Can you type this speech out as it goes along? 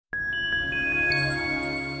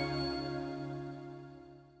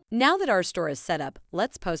Now that our store is set up,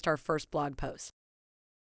 let's post our first blog post.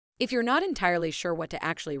 If you're not entirely sure what to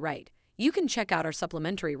actually write, you can check out our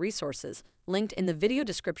supplementary resources linked in the video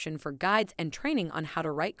description for guides and training on how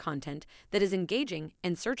to write content that is engaging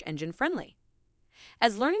and search engine friendly.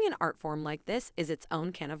 As learning an art form like this is its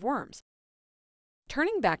own can of worms.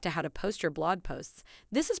 Turning back to how to post your blog posts,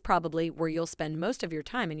 this is probably where you'll spend most of your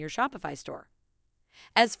time in your Shopify store.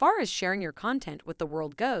 As far as sharing your content with the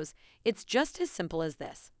world goes, it's just as simple as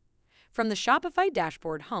this. From the Shopify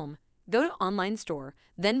dashboard home, go to Online Store,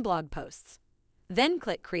 then Blog Posts. Then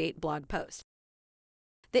click Create Blog Post.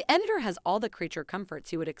 The editor has all the creature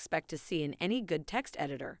comforts you would expect to see in any good text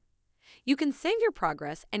editor. You can save your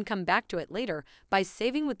progress and come back to it later by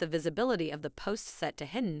saving with the visibility of the post set to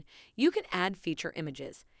hidden. You can add feature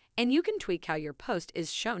images, and you can tweak how your post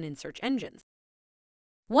is shown in search engines.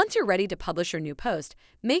 Once you're ready to publish your new post,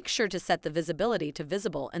 make sure to set the visibility to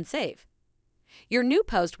visible and save. Your new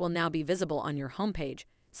post will now be visible on your homepage,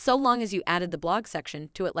 so long as you added the blog section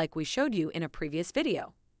to it like we showed you in a previous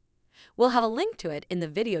video. We'll have a link to it in the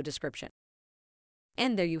video description.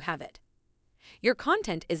 And there you have it. Your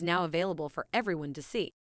content is now available for everyone to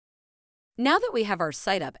see. Now that we have our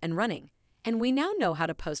site up and running, and we now know how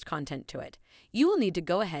to post content to it, you will need to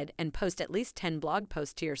go ahead and post at least 10 blog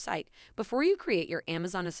posts to your site before you create your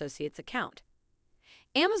Amazon Associates account.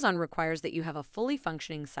 Amazon requires that you have a fully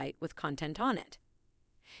functioning site with content on it.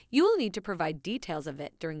 You will need to provide details of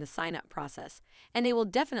it during the sign-up process, and they will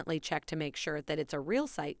definitely check to make sure that it's a real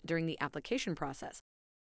site during the application process.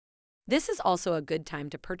 This is also a good time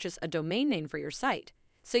to purchase a domain name for your site,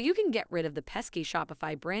 so you can get rid of the pesky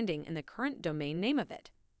Shopify branding and the current domain name of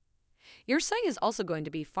it. Your site is also going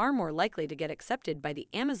to be far more likely to get accepted by the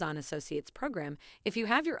Amazon Associates program if you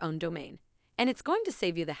have your own domain, and it's going to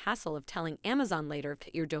save you the hassle of telling Amazon later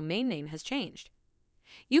that your domain name has changed.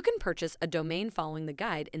 You can purchase a domain following the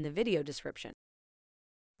guide in the video description.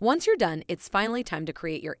 Once you're done, it's finally time to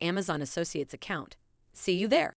create your Amazon Associates account. See you there.